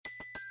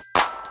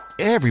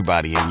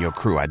Everybody in your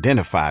crew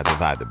identifies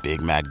as either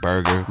Big Mac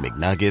Burger,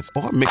 McNuggets,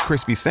 or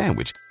McCrispy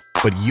Sandwich.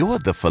 But you're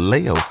the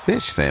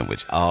Filet-O-Fish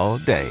Sandwich all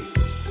day.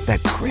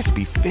 That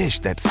crispy fish,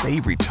 that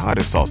savory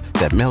tartar sauce,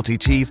 that melty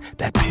cheese,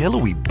 that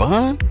pillowy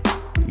bun.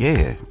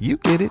 Yeah, you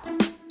get it.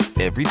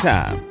 Every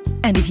time.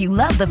 And if you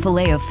love the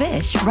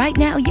Filet-O-Fish, right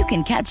now you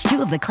can catch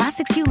two of the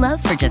classics you love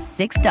for just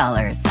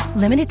 $6.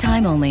 Limited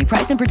time only.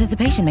 Price and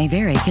participation may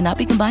vary. Cannot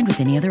be combined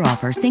with any other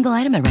offer. Single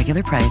item at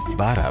regular price.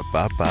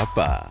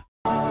 Ba-da-ba-ba-ba.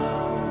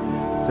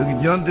 So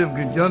good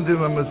yontiv,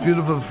 my most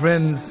beautiful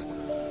friends.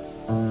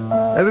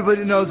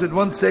 Everybody knows that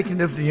 1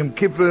 second after Yom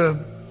Kippur,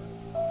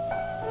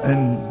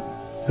 and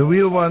the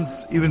real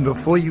ones, even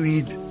before you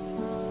eat,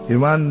 you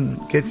want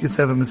to get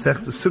yourself a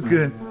Masechta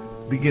Sukkah,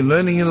 begin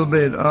learning a little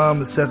bit.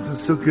 Masechta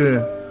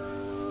Sukkah.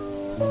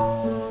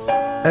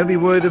 Every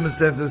word of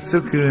Masechta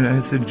Sukkah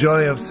has the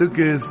joy of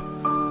Sukkahs,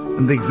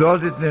 and the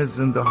exaltedness,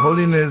 and the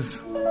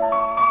holiness.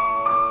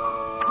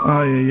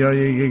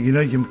 You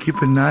know, Yom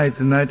Kippur night,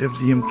 the night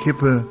after Yom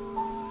Kippur,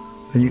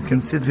 and you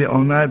can sit there all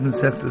night,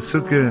 Masechta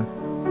Sukkah.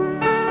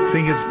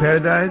 Think it's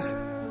paradise?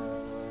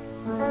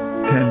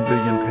 10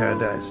 billion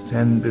paradise,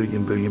 10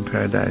 billion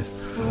paradise.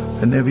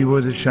 And every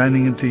word is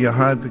shining into your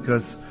heart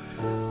because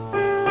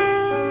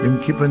Yom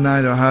Kippur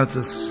night our hearts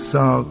are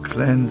so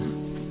cleansed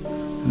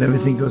and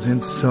everything goes in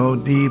so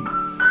deep,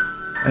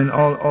 and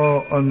all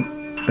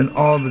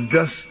the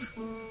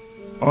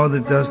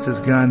dust is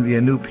gone. We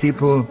are new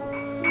people.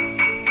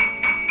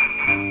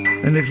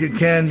 And if you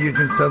can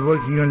start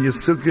working on your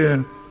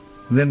sukkah.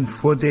 And then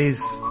 4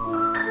 days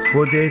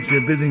we're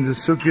building the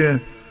sukkah.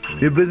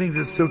 We're building the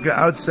sukkah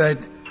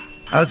outside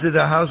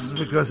our houses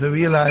because I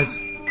realized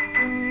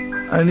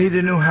I need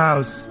a new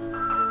house.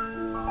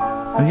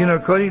 And you know,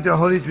 according to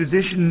holy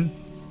tradition,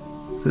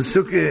 the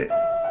sukkah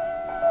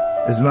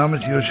is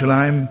Mamash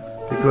Yerushalayim,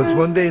 because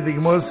one day the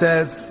Gemara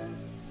says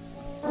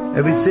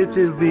every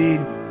city will be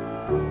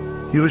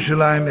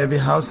Yerushalayim, every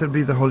house will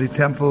be the holy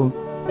temple.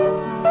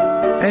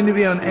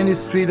 Anywhere on any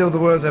street of the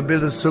world I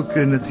build a sukkah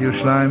and it's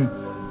Yerushalayim.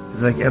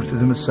 It's like after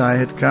the Messiah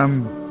had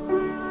come.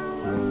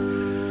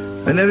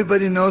 And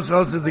everybody knows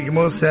also the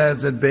Gemara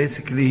says that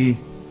basically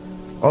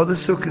all the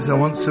sukkahs are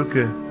one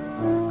sukkah,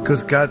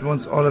 because God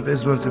wants all of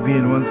Israel to be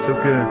in one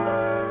sukkah.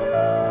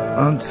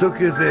 On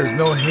sukkahs there's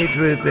no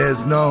hatred,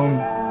 there's no...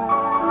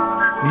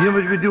 You know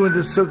what we do in the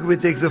sukkah? We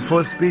take the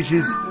 4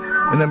 species,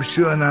 and I'm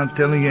sure I'm not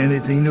telling you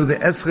anything new. The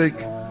esrog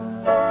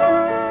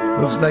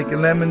looks like a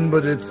lemon,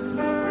 but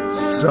it's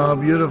so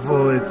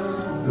beautiful.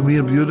 It's a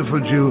real beautiful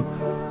Jew.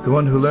 The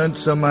one who learns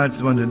so much,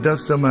 the one who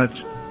does so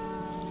much.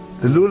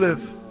 The lulav,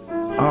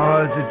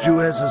 as a Jew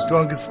has the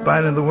strongest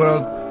spine in the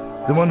world.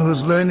 The one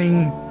who's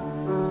learning.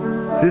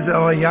 These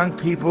are our young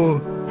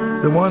people,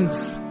 the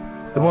ones,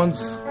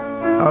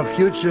 our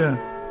future,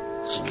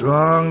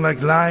 strong like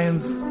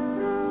lions.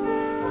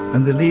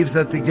 And the leaves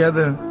are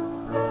together.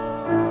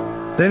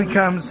 Then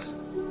comes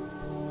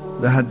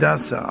the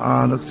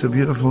Hadassah. Looks so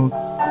beautiful.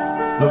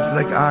 Looks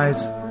like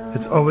eyes.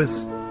 It's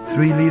always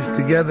 3 leaves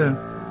together.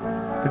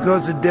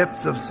 Because the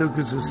depths of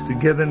Sukkot is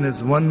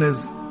togetherness,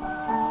 oneness.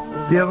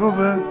 The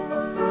Arova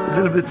is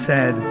a little bit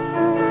sad.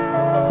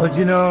 But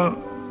you know,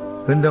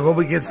 when the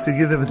Arova gets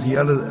together with the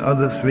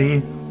other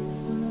 3,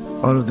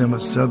 all of them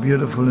are so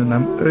beautiful. And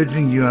I'm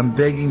urging you, I'm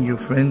begging you,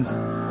 friends,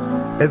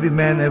 every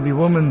man, every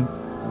woman,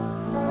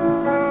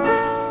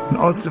 and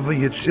also for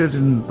your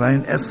children, buy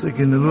an esrog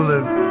and a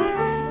lulav.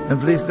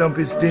 And please don't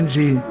be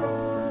stingy.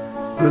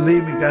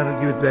 Believe me, God will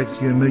give it back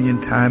to you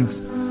 1,000,000 times.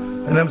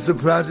 And I'm so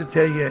proud to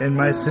tell you, in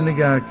my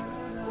synagogue,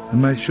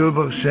 in my shul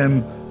Baruch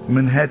Shem, in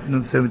Manhattan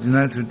on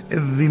 79th Street,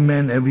 every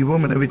man, every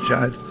woman, every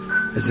child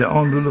has their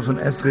own lulav and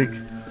esrog.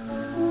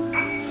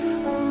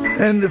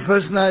 And the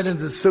first night in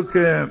the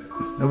sukkah,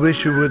 I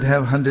wish we would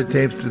have 100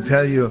 tapes to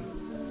tell you.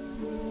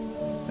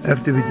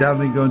 After we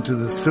daven, go into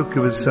the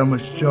sukkah with so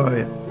much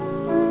joy.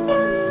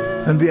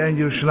 And we are in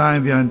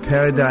Yerushalayim, we are in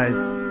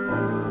paradise.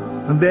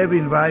 And there we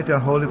invite our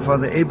Holy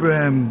Father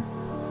Abraham,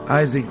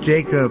 Isaac,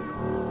 Jacob,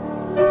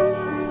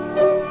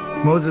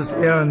 Moses,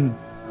 Aaron,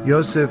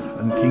 Joseph,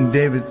 and King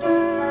David.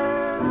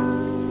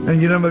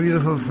 And you know, my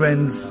beautiful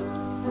friends,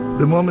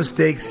 the more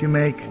mistakes you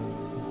make,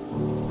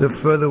 the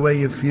further away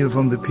you feel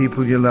from the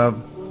people you love.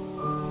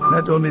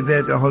 Not only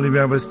that, our holy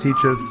rabbis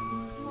teach us,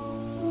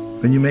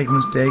 when you make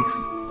mistakes,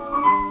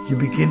 you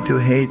begin to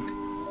hate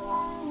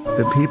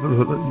the people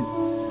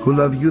who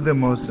love you the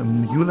most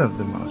and you love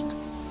the most.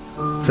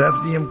 So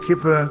after Yom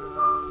Kippur,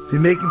 we're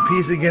making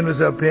peace again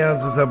with our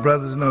parents, with our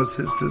brothers and our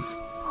sisters.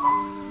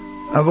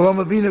 Avraham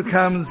Avinu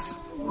comes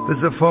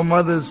with the 4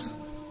 mothers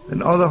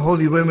and all the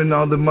holy women,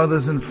 all the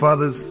mothers and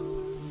fathers.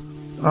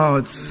 Oh,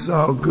 it's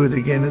so good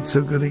again, it's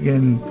so good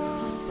again.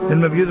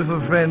 And my beautiful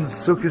friends,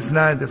 Sukkot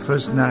night, the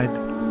first night.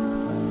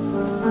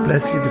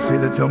 Bless you to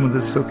feel at home in the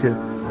Sukkah.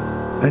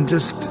 And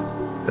just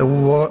a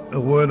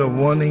word of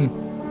warning,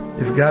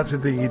 if God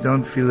forbid you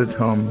don't feel at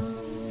home,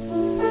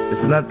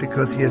 it's not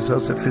because you are so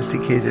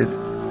sophisticated,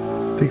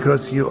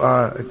 because you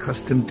are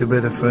accustomed to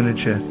better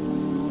furniture.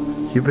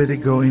 You better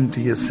go into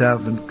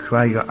yourself and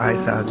cry your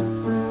eyes out.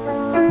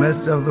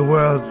 Master of the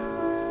world,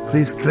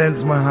 Please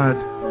cleanse my heart.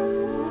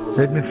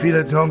 Let me feel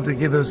at home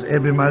together with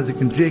Abraham, Isaac,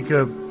 and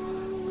Jacob.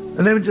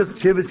 And let me just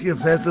share with you a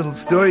fast little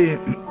story.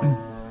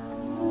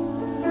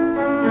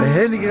 The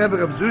Heilige Rebbe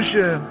Rab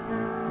Zusha,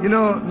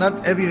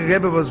 not every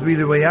Rebbe was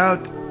really way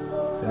out.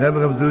 The Rebbe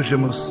Rab Zusha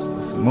was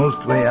the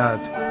most way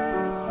out.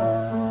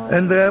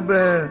 And the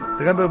Rebbe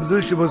Rab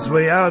Zusha was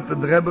way out,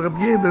 but the Rebbe Rab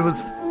Yebe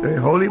was very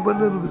holy, but a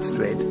little bit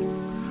straight.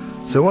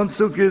 So one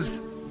Sukkot,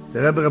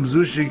 the Rebbe Rab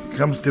Zusha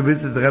comes to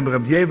visit the Rebbe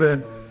Rab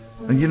Yebe,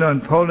 and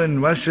in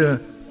Poland, Russia,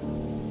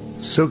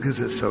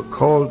 Sukkot is so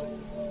cold.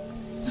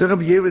 So Rab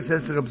Yebe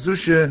says to Rab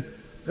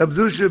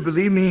Zusha,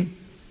 believe me,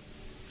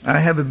 I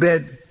have a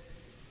bed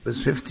with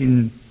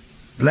 15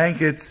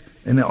 blankets,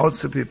 and I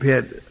also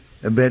prepared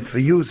a bed for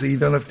you, so you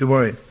don't have to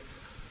worry.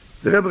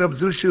 The Rebbe Rab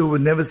Zusha, who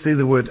would never say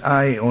the word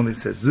I, only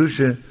says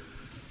Zusha,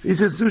 he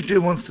says Zusha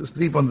wants to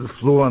sleep on the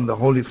floor, on the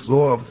holy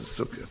floor of the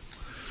sukkah.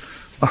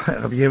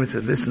 Rabbi Yeva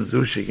said, listen,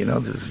 Zusha,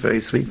 this is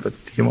very sweet, but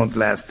he won't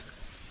last.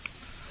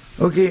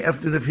 Okay,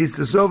 after the feast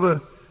is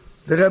over,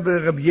 the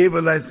Rabbi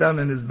Yeva lies down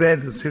in his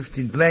bed with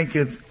 15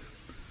 blankets,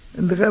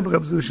 and the Rebbe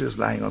Rab Zusha is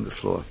lying on the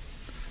floor.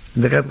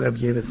 And the Rebbe Rab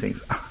Yeva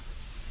thinks,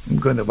 I'm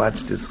going to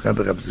watch this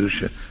Rebbe Rab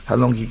Zusha, how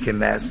long he can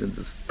last in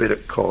this bitter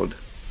cold.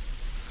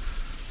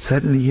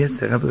 Suddenly, yes,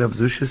 the Rebbe Rab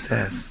Zusha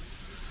says,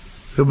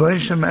 Rebbe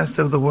Isha,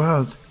 Master of the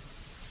world,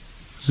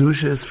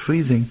 Zusha is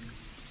freezing.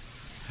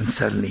 And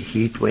suddenly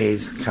heat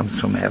waves comes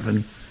from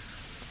heaven,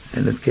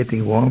 and it's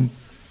getting warm,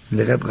 and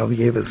the Rebbe Rab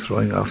Yeva is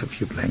throwing off a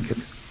few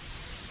blankets.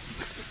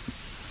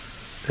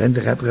 Then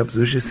the Rebbe Rab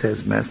Zusha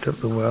says, Master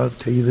of the world,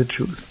 tell you the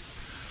truth.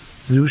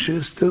 Zusha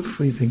is still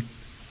freezing.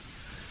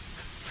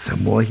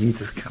 Some more heat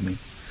is coming.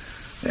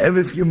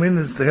 Every few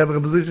minutes, the Rebbe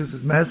Rab Zusha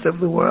says, Master of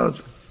the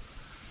world,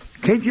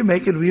 can't you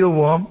make it real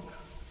warm?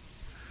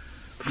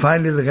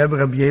 Finally, the Rebbe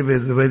Rab Yeva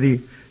is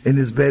already in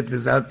his bed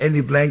without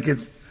any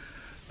blankets,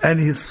 and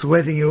he's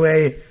sweating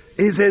away.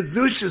 He says,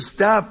 Zusha,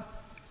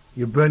 stop.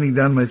 You're burning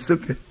down my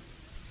sukkah.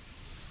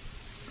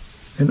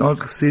 And all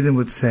Chassidim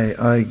would say,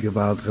 Oy,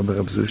 Gewalt, Rebbe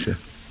Rab Zusha.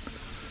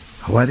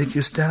 Why did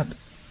you stop?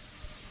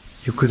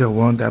 You could have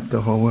warmed up the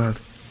whole world.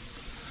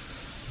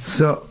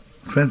 So,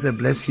 friends, I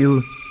bless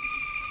you.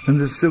 And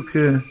the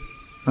sukkah,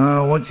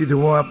 I want you to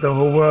warm up the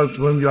whole world,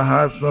 warm your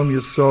hearts, warm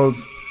your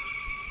souls,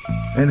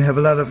 and have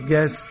a lot of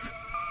guests.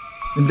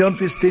 And don't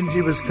be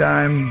stingy with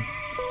time.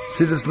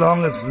 Sit as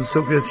long as the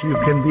sukkah as you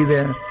can be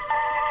there.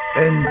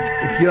 And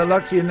if you're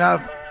lucky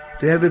enough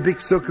to have a big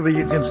sukkah where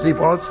you can sleep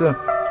also,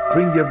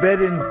 bring your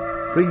bed in,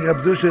 bring Rab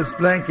Zusha's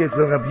blankets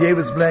or Rab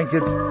Yeva's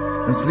blankets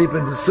and sleep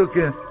in the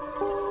sukkah.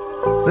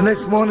 The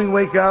next morning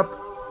wake up,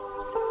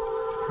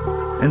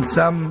 and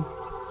some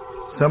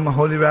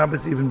holy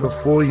rabbis, even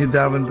before you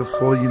daven,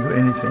 before you do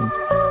anything,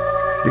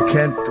 you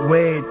can't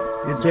wait.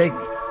 You take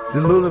the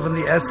lulav and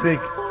the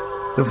esrik,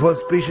 the 4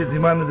 species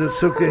iman of the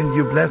sukkah, and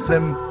you bless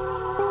them.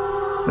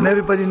 And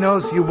everybody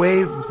knows, you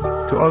wave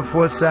to all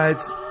 4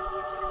 sides.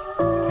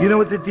 You know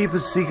what the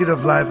deepest secret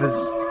of life is?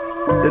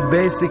 That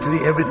basically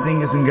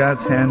everything is in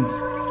God's hands.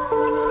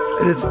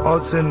 It is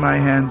also in my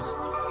hands.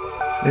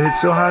 And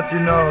it's so hard to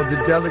know the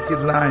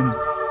delicate line.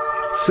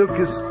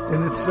 Sukkos,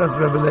 and it's just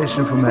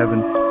revelation from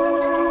heaven.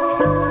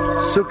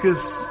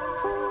 Sukkos,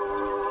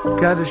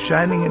 God is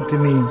shining into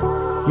me.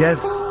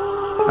 Yes,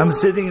 I'm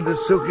sitting in the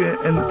sukkah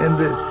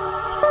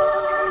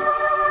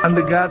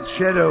under God's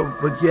shadow,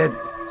 but yet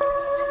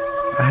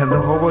I have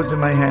the whole world in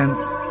my hands.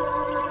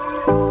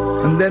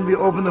 And then we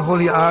open the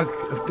Holy Ark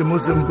of the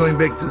Muslim going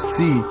back to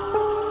sea.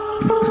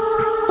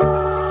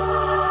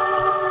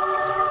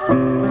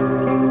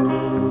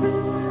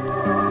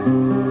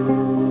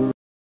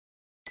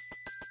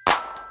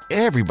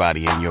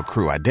 Everybody in your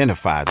crew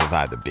identifies as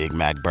either Big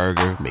Mac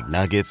Burger,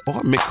 McNuggets,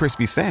 or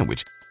McCrispy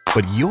Sandwich.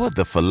 But you're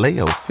the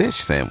Filet-O-Fish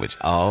Sandwich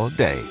all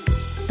day.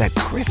 That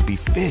crispy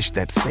fish,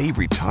 that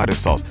savory tartar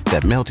sauce,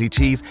 that melty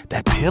cheese,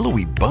 that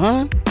pillowy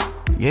bun.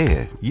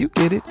 Yeah, you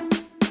get it.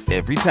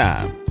 Every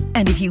time.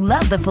 And if you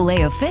love the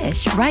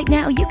Filet-O-Fish, right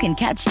now you can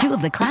catch 2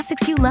 of the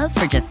classics you love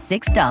for just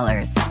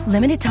 $6.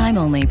 Limited time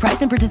only.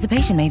 Price and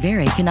participation may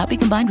vary. Cannot be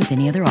combined with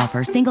any other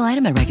offer. Single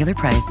item at regular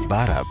price.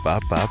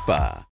 Ba-da-ba-ba-ba.